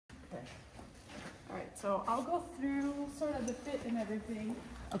Okay. All right, so I'll go through sort of the fit and everything.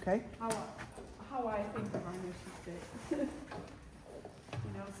 Okay. How I think the harness should fit.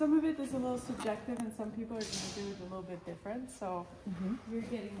 You know, some of it is a little subjective, and some people are going to do it a little bit different. So you're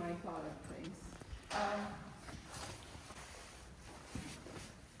getting my thought of things.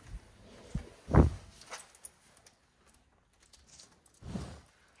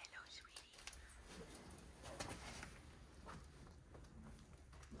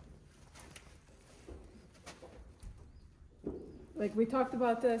 Like we talked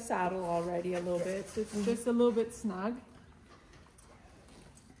about the saddle already a little bit, so it's just a little bit snug.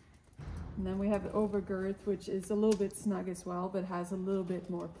 And then we have the overgirth, which is a little bit snug as well, but has a little bit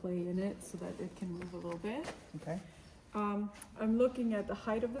more play in it so that it can move a little bit. Okay. I'm looking at the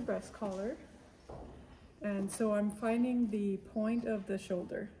height of the breast collar. And so I'm finding the point of the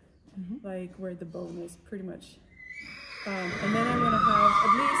shoulder, like where the bone is pretty much. And then I'm going to have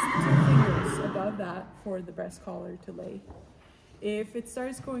at least 2 fingers above that for the breast collar to lay. If it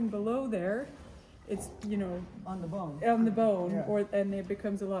starts going below there, it's, you know, on the bone. On the bone, Yeah. and it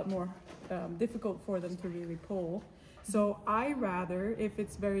becomes a lot more difficult for them to really pull. So I rather, if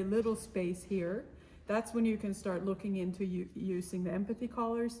it's very little space here, that's when you can start looking into using the empathy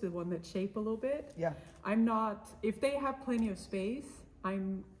collars, the one that shape a little bit. Yeah. I'm not, if they have plenty of space,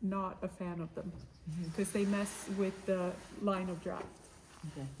 I'm not a fan of them because they mess with the line of draft.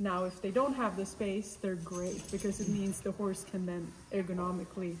 Okay. Now, if they don't have the space, they're great because it means the horse can then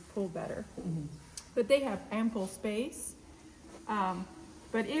ergonomically pull better. But they have ample space.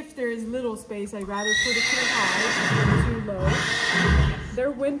 But if there is little space, I'd rather put it too high than too low.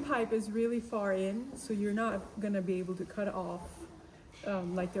 Their windpipe is really far in, so you're not going to be able to cut off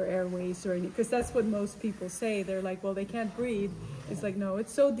like their airways or anything, because that's what most people say. They're like, well, they can't breathe. It's like, no,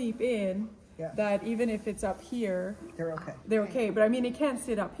 it's so deep in that even if it's up here, They're okay. they're okay. But I mean, it can't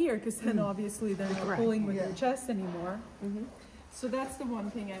sit up here because then obviously they're not pulling with their chest anymore. So that's the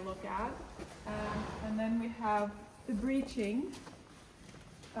one thing I look at. And then we have the breeching.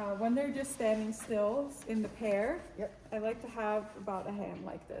 When they're just standing still in the pair, I like to have about a hand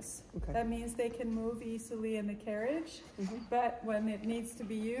like this. Okay. That means they can move easily in the carriage, but when it needs to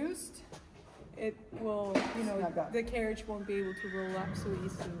be used, it will, you know, the carriage won't be able to roll up so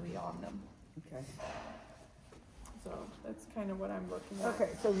easily on them. Okay. So that's kind of what I'm looking at.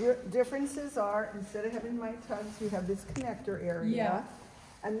 Okay, so your differences are, instead of having my tugs, you have this connector area. Yeah.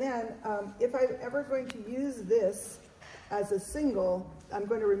 And then if I'm ever going to use this as a single, I'm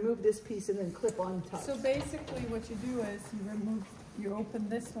going to remove this piece and then clip on tugs. So basically what you do is you open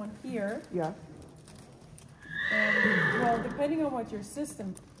this one here. Yeah. And well, depending on what your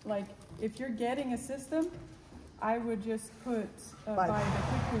system, like if you're getting a system, I would just put buy the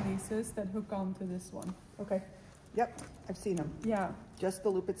quick releases that hook onto this one. Okay. Yep, I've seen them. Yeah. Just the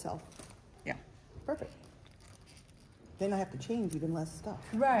loop itself. Yeah. Perfect. Then I have to change even less stuff.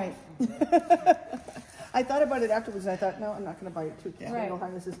 Right. I thought about it afterwards and I thought, no, I'm not going to buy two single Right.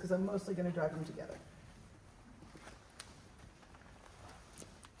 harnesses because I'm mostly going to drive them together.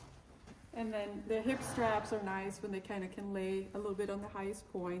 And then the hip straps are nice when they kind of can lay a little bit on the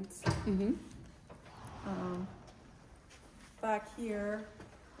highest points. Back here,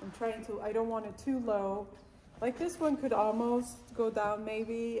 I'm trying to, I don't want it too low. Like this one could almost go down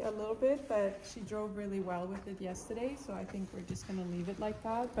maybe a little bit, but she drove really well with it yesterday, so I think we're just gonna leave it like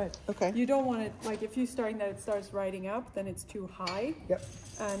that. But you don't want it, like if you're starting that it starts riding up, then it's too high. Yep.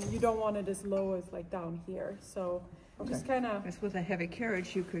 And you don't want it as low as like down here. So just kind of. Because with a heavy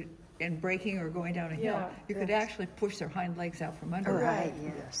carriage, you could, in braking or going down a hill, you could actually push their hind legs out from under. Right.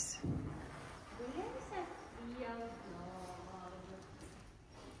 Yes.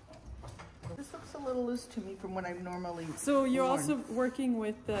 This looks a little loose to me from what I'm normally So you're worn. also working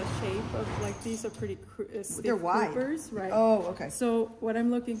with the shape of, like, these are pretty stiff They're wide. croupers, right? Oh, okay. So what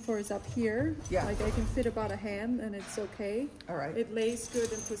I'm looking for is up here. Yeah. Like I can fit about a hand and it's okay. All right. It lays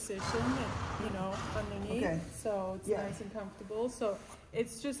good in position, and, you know, underneath. Okay. So it's nice and comfortable. So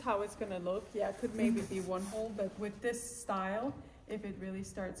it's just how it's gonna look. Yeah, it could maybe be one hole, but with this style, if it really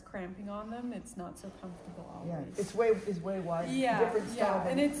starts cramping on them, it's not so comfortable always. Yeah, it's way wide. Yeah, Different style.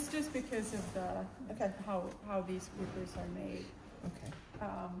 and it's just because of the how these croupers are made. Okay.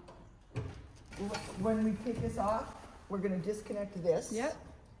 When we take this off, we're going to disconnect this. Yep.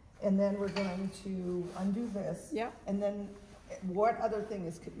 And then we're going to undo this. Yep. And then what other thing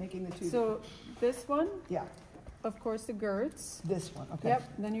is making the two? So this one, yeah. of course, the girths. This one. Okay. Yep.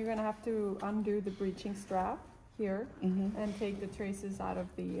 Then you're going to have to undo the breeching strap here and take the traces out of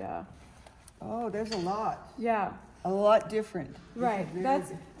the. Oh, there's a lot. Yeah. a lot different. Right.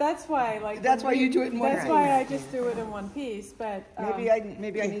 That's why like. That's why you do it in one. That's why I just do it in one piece. But maybe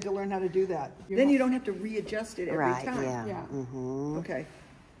I need to learn how to do that. Then you don't have to readjust it every time. Yeah. Mm-hmm. Okay,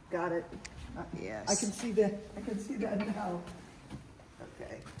 got it. Yes. I can see that. Now.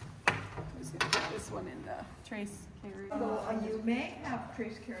 Okay. I'm just gonna put this one in the trace carrier. So you may have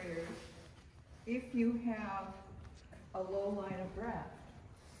trace carriers if you have a low line of draft.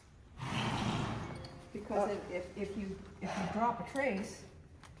 Because if you drop a trace,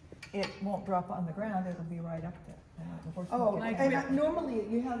 it won't drop on the ground, it'll be right up there. The horse won't get and there. normally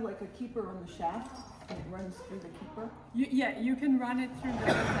you have like a keeper on the shaft, and it runs through the keeper? You can run it through the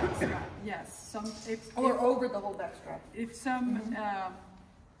whole back strap. Yes. Over the whole back strap. If some,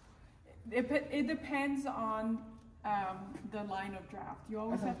 it depends on the line of draft. You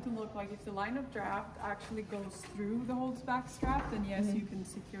always have to look like if the line of draft actually goes through the whole back strap, then yes, you can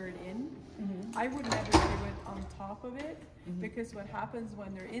secure it in. I would never do it on top of it because what happens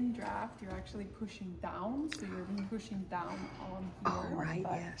when they're in draft, you're actually pushing down, so you're pushing down on here. Oh, right,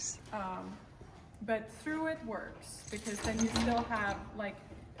 yes. But through it works because then you still have like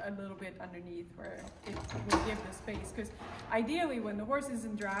a little bit underneath where it will give the space, because ideally when the horse is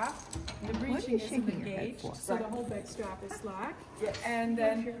in draft, the breeching isn't engaged, so the whole back strap is slack. And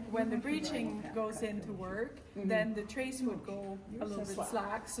then when the breeching goes into work, then the trace would go a little bit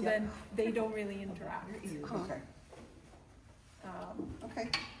slack, so then they don't really interact. Okay.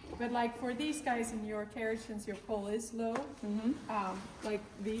 But like for these guys in your carriage, since your pole is low, like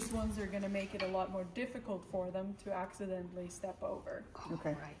these ones are going to make it a lot more difficult for them to accidentally step over.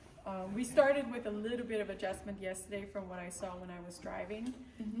 Okay. We started with a little bit of adjustment yesterday from what I saw when I was driving,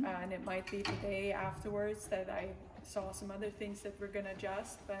 and it might be today afterwards that I saw some other things that we're going to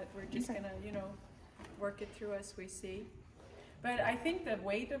adjust, but we're just going to, work it through as we see. But I think the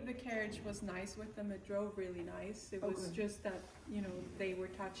weight of the carriage was nice with them. It drove really nice. It was just that, they were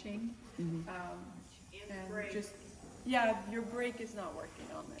touching. And just, your brake is not working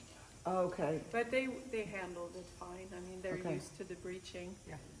on it. Okay. But they handled it fine. I mean, they're used to the breeching.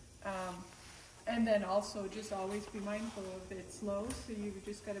 And then also just always be mindful of it slow, so you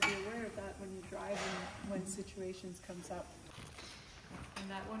just got to be aware of that when you drive and when situations comes up. And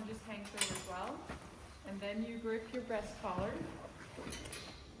that one just hangs over as well. And then you grip your breast collar.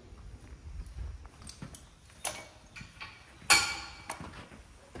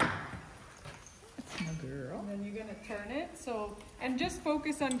 That's my girl. And then you're going to turn it. So, and just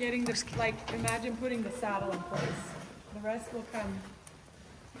focus on getting the, like, imagine putting the saddle in place. The rest will come,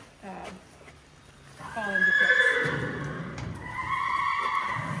 fall into place.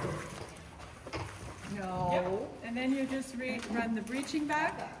 No. Yep. And then you just run the breeching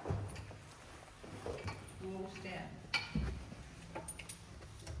back. We'll stand.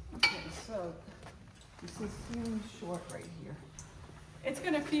 Okay, so this is feeling short right here. It's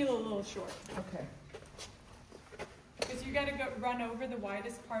going to feel a little short. Okay. Because you got to run over the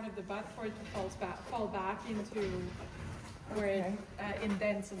widest part of the butt for it to fall back into where it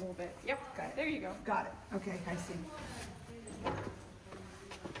indents a little bit. Yep, got it. There you go. Got it. Okay, I see.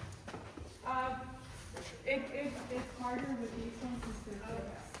 It's harder with these ones instead of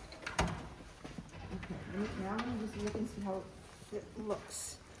Okay, now I'm going to just look and see how it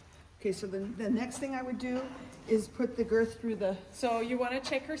looks. Okay, so the next thing I would do is put the girth through the... So you want to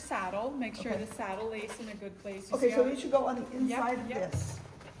check her saddle, make sure the saddle lays in a good place. Okay, so it should go on the inside of this.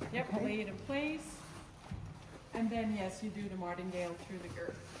 Yep, lay it in place. And then, yes, you do the martingale through the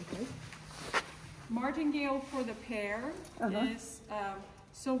girth. Okay. Martingale for the pair is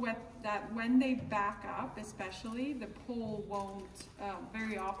so that when they back up, especially, the pull won't,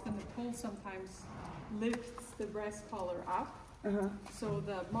 very often the pull sometimes lifts the breast collar up. So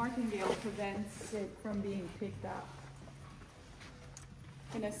the martingale prevents it from being picked up.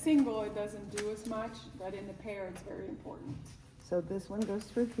 In a single, it doesn't do as much, but in the pair, it's very important. So this one goes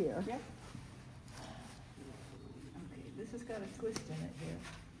through here. Yep. Okay, this has got a twist in it here.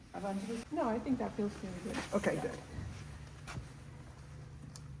 No, I think that feels really good. Okay, good.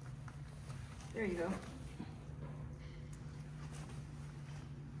 There you go.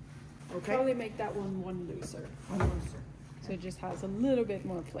 Okay. Probably make that one looser. So it just has a little bit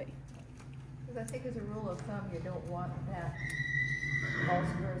more play. Because I think as a rule of thumb, you don't want that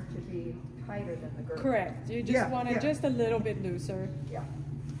false girth to be tighter than the girth. Correct. You just want it just a little bit looser. Yeah.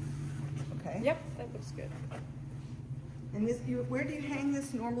 Okay. Yep, that looks good. And this, where do you hang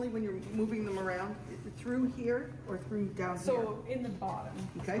this normally when you're moving them around? Is it through here or through down here? So in the bottom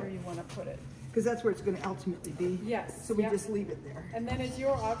is where you want to put it. Because that's where it's going to ultimately be. Yes. So we just leave it there. And then it's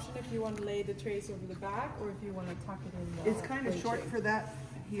your option if you want to lay the trace over the back or if you want to tuck it in. It's kind of short for that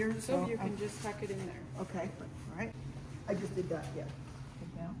here, So you can just tuck it in there. Okay, all right. I just did that, yeah.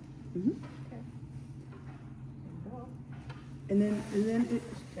 Take down. Okay. And then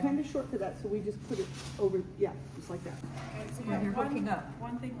it's kind of short for that, so we just put it over, yeah, just like that. Okay, so When you're hooking up.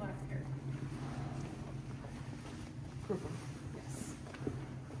 One thing left here. Crupper. Yes.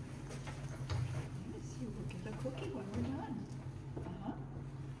 Yes, you will get a cookie when we're done.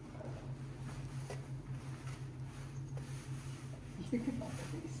 You can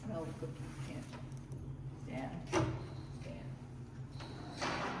already smell the cookie, can't you? Stand.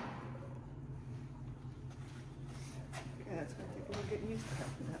 Yeah, that's gonna take a little getting used to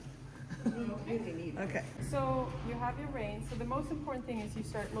that. Really neat. Okay. So you have your rein. So the most important thing is you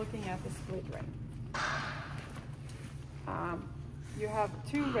start looking at the split rein. You have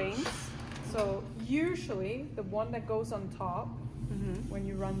 2 reins. So usually the one that goes on top when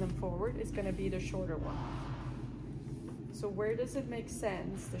you run them forward is going to be the shorter one. So where does it make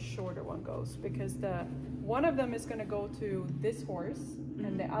sense the shorter one goes? Because one of them is going to go to this horse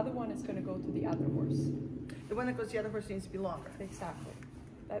and the other one is going to go to the other horse. The one that goes to the other horse needs to be longer. Exactly.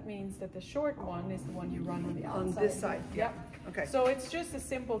 That means that the short one is the one you run on the outside. On this side, yeah. Yep. Okay. So it's just a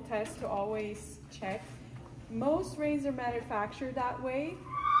simple test to always check. Most reins are manufactured that way.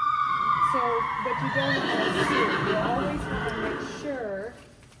 So, but you don't assume. You always want to make sure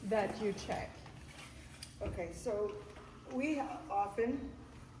that you check. Okay, so we often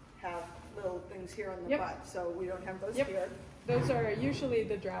have little things here on the Yep. butt, so we don't have those Yep. here. Those are usually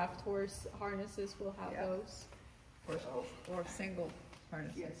the draft horse harnesses will have Yeah. those. Or single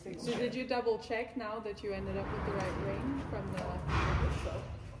harness. Yes, they So did you double check now that you ended up with the right rein from the? So,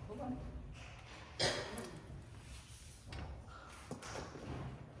 hold on.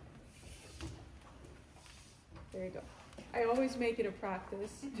 There you go. I always make it a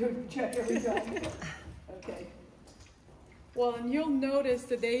practice. To check every time. Okay. Well, and you'll notice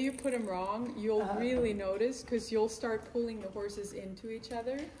the day you put them wrong, you'll really notice because you'll start pulling the horses into each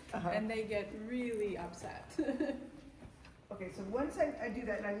other and they get really upset. Okay, so once I do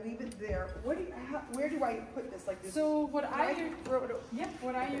that and I leave it there, where do I put this like this? So what I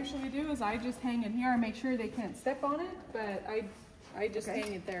Right? usually do is I just hang it here and make sure they can't step on it, but I just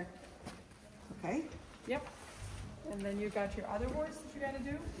hang it there. Okay. Yep. And then you got your other horse that you got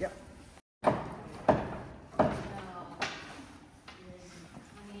to do. Yep.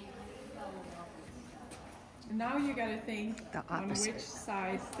 And now you got to think on which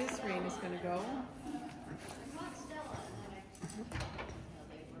side this rein is going to go.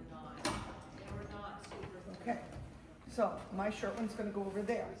 Okay. So my short one's going to go over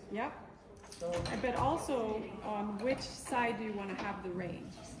there. Yep. So But also, on which side do you want to have the rein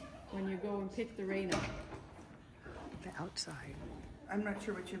when you go and pick the rein up? The outside. I'm not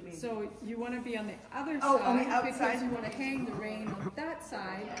sure what you mean. So you want to be on the other Oh, side on the outside? because you want to hang the rein on that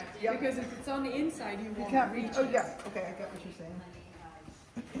side. Yep. Because if it's on the inside, you You won't can't reach reach. Oh it. yeah. Okay, I get what you're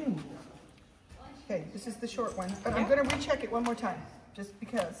saying. Okay, this is the short one, but I'm Yeah. going to recheck it one more time, just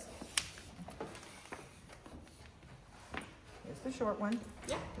because. Here's the short one.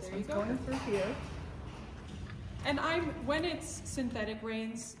 Yeah, This there you one's go. going through here. And when it's synthetic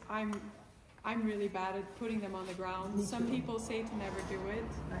reins, I'm really bad at putting them on the ground. Some people say to never do it.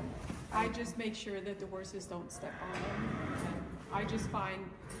 I just make sure that the horses don't step on them. And I just find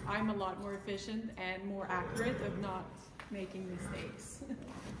I'm a lot more efficient and more accurate of not making mistakes.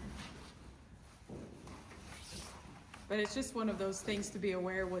 But it's just one of those things to be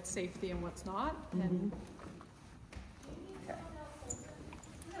aware what's safety and what's not. And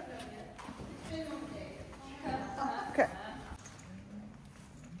Okay.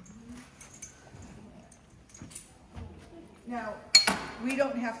 Now, we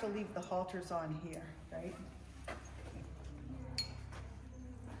don't have to leave the halters on here, right? Put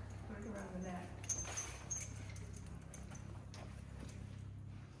it around the neck.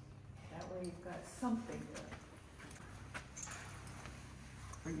 That way you've got something there.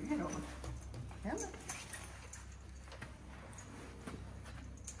 Bring your head over. Come on.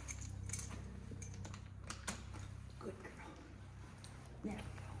 Good girl. There we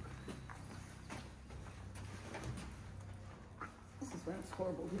go. This is when it's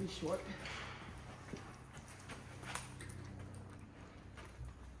horrible to be short.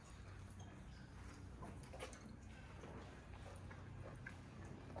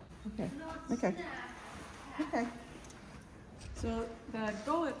 Okay. Okay. Okay. so the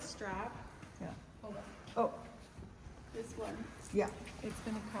gullet strap, Yeah. hold on, Oh, this one, yeah. it's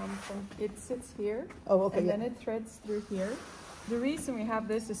gonna come from, it sits here. Oh, okay. And Yeah. then it threads through here. The reason we have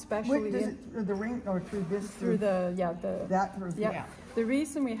this Where especially does in, it, through the ring or through this? through the, that through? yeah. The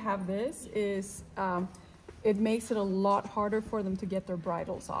reason we have this is it makes it a lot harder for them to get their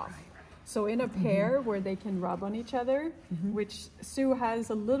bridles off. So in a pair where they can rub on each other, which Sue has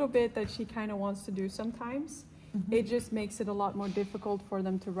a little bit that she kind of wants to do sometimes, it just makes it a lot more difficult for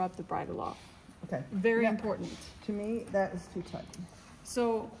them to rub the bridle off. Okay. Very important. To me, that is too tight.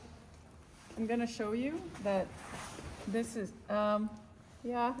 So I'm gonna show you that this is,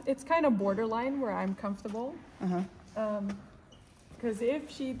 yeah, it's kind of borderline where I'm comfortable. Because if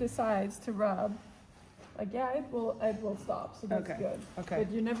she decides to rub, like, yeah, it will stop, so that's good. Okay.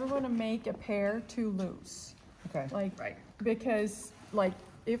 But you never want to make a pair too loose. Okay. Like, because, like,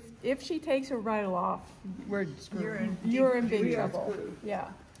 if she takes her bridle off, We're screwed. you're in big trouble. Yeah.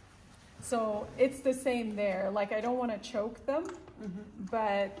 So it's the same there. Like, I don't want to choke them,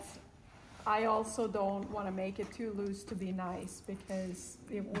 but I also don't want to make it too loose to be nice, because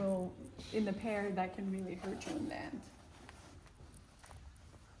it will, in the pair, that can really hurt you in the end.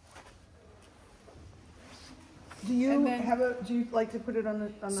 Do you do you like to put it on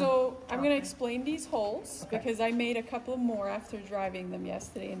the? So I'm going to explain these holes, because I made a couple more after driving them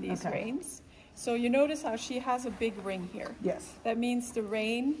yesterday in these reins. So you notice how she has a big ring here. Yes. That means the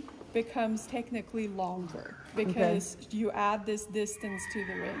rein becomes technically longer, because you add this distance to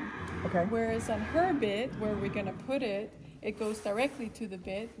the ring. Okay. Whereas on her bit, where we're going to put it, it goes directly to the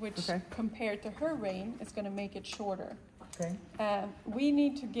bit, which compared to her rein, is going to make it shorter. Okay. We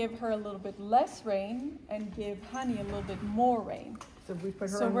need to give her a little bit less rein and give Honey a little bit more rein. So we put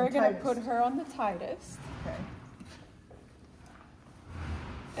her So on we're the going to tightest. put her on the tightest. Okay.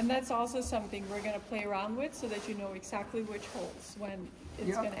 And that's also something we're going to play around with, so that you know exactly which holes when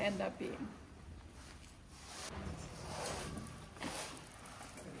it's going to end up being.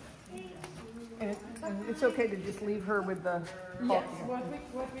 And it's okay to just leave her with the. Yes,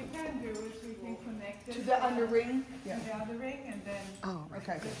 what we can do is we can connect it To the under ring? to the other ring, and then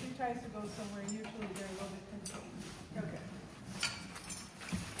Okay. if she tries to go somewhere, usually they're a little bit contained. Okay.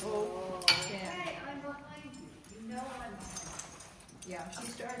 Hey, I'm behind you. You know I'm behind you. Yeah, she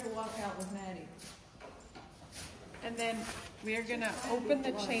started to walk out with Maddie. And then we're going to open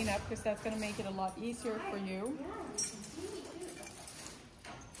the chain up, because that's going to make it a lot easier for you.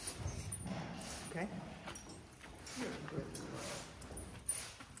 Okay.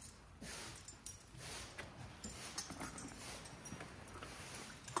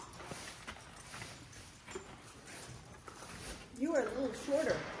 You are a little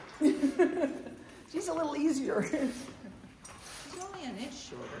shorter. She's a little easier. She's only an inch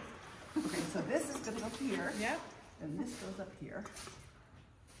shorter. Okay, so this is going to go up here. Yep. And this goes up here.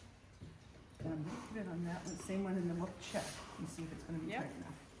 And I'm going to put it on that one, same one, and then we'll check and see if it's going to be tight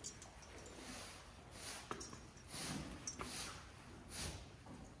enough.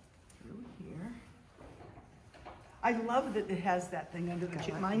 Through here. I love that it has that thing under the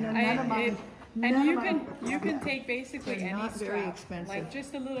chin. Mine, none of mine. And you can take basically They're any not strap, very expensive. like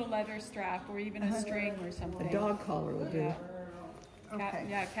just a little leather strap or even a string or something. A dog collar will do. Cat,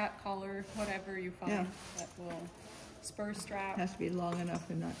 yeah, cat collar, whatever you find that will spur strap. Has to be long enough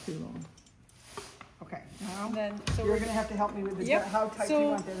and not too long. Okay, And now then, so you're we're going to have to help me with the, Yep, how tight do so- you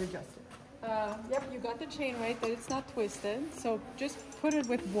want that adjusted? Yep, you got the chain right, but it's not twisted. So just put it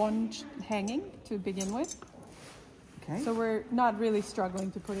with one hanging to begin with. Okay. So we're not really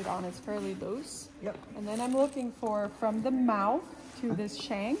struggling to put it on, it's fairly loose. Yep. And then I'm looking for, from the mouth to this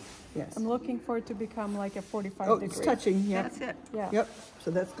shank, Yes. I'm looking for it to become like a 45 Oh, degree. it's touching, yep. That's it. Yeah. Yep,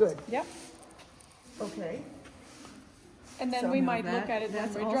 so that's good. Yep. Okay. And then So we now might look at it when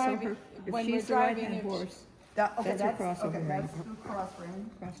That's we're also driving. her, if When we're she's the driving, right-hand if- horse, That, okay, That's a crossover okay, ring. that's the cross ring.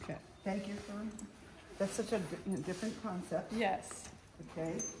 cross check. Thank you for, that's such a different concept. Yes.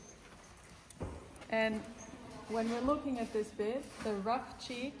 Okay. And when we're looking at this bit, the rough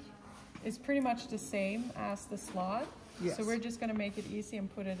cheek is pretty much the same as the slot. Yes. So we're just going to make it easy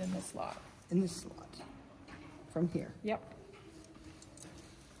and put it in the slot. In the slot, from here. Yep.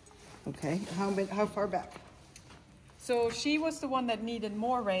 Okay, how far back? So she was the one that needed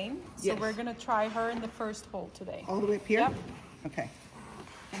more rein. So Yes. we're going to try her in the first hole today. All the way up here? Yep. Okay.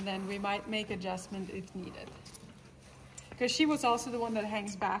 And then we might make adjustment if needed. Because she was also the one that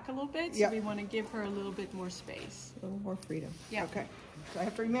hangs back a little bit, so Yep. we want to give her a little bit more space. A little more freedom. Yeah. Okay. So I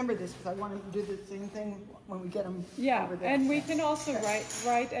have to remember this because I want to do the same thing when we get them Yeah, over there. and we can also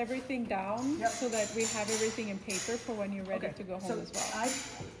write everything down Yep. so that we have everything in paper for when you're ready Okay, to go home so as well.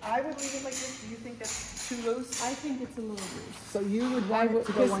 I would leave it like this. Do you think that's too loose? I think it's a little loose. So you would want it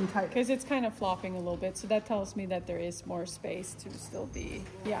to go one tighter. Because it's kind of flopping a little bit, so that tells me that there is more space to still be,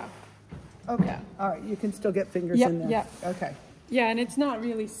 yeah. Okay. Yeah. All right. You can still get fingers Yep, in there. yep. Okay. Yeah, and it's not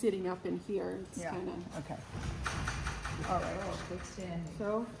really sitting up in here. It's Yeah. kind of, Okay. All right. Oh, good standing.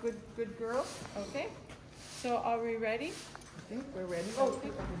 So good girl. okay. So are we ready? I think we're ready. Oh,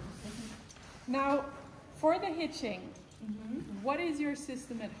 now for the hitching, what is your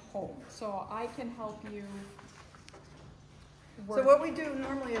system at home? So I can help you work. So what we do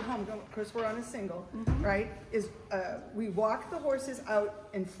normally at home, of course we're on a single, right, is we walk the horses out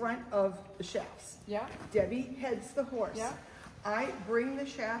in front of the shafts. Yeah. Debbie heads the horse. Yeah. I bring the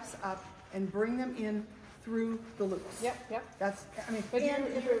shafts up and bring them in through the loops. Yep, yep. That's, I mean, But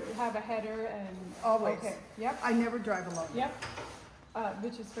and you have a header and... always. Okay, yep, I never drive alone. yep,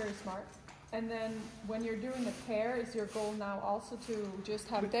 which is very smart. And then when you're doing the pair, is your goal now also to just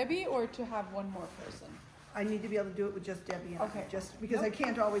have Debbie or to have one more person? I need to be able to do it with just Debbie and Okay. I, just because Nope. I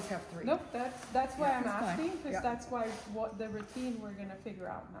can't always have three. Nope, that's why I'm that's fine. asking, because Yeah. that's why what the routine we're gonna figure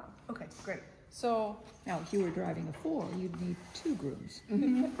out now. Okay, great. So, Now, if you were driving a 4, you'd need 2 grooms.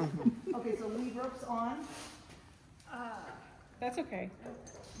 Okay, so lead ropes on that's okay.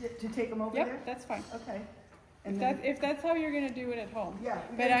 to take them over there? Yep, that's fine. Okay. And then, If that's how you're gonna do it at home. Yeah,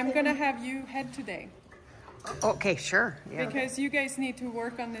 we But gotta I'm take gonna them- have you head today, Okay, sure. Yeah. because you guys need to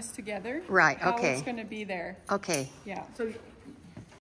work on this together. Right, How okay. it's gonna be there, Okay. yeah. so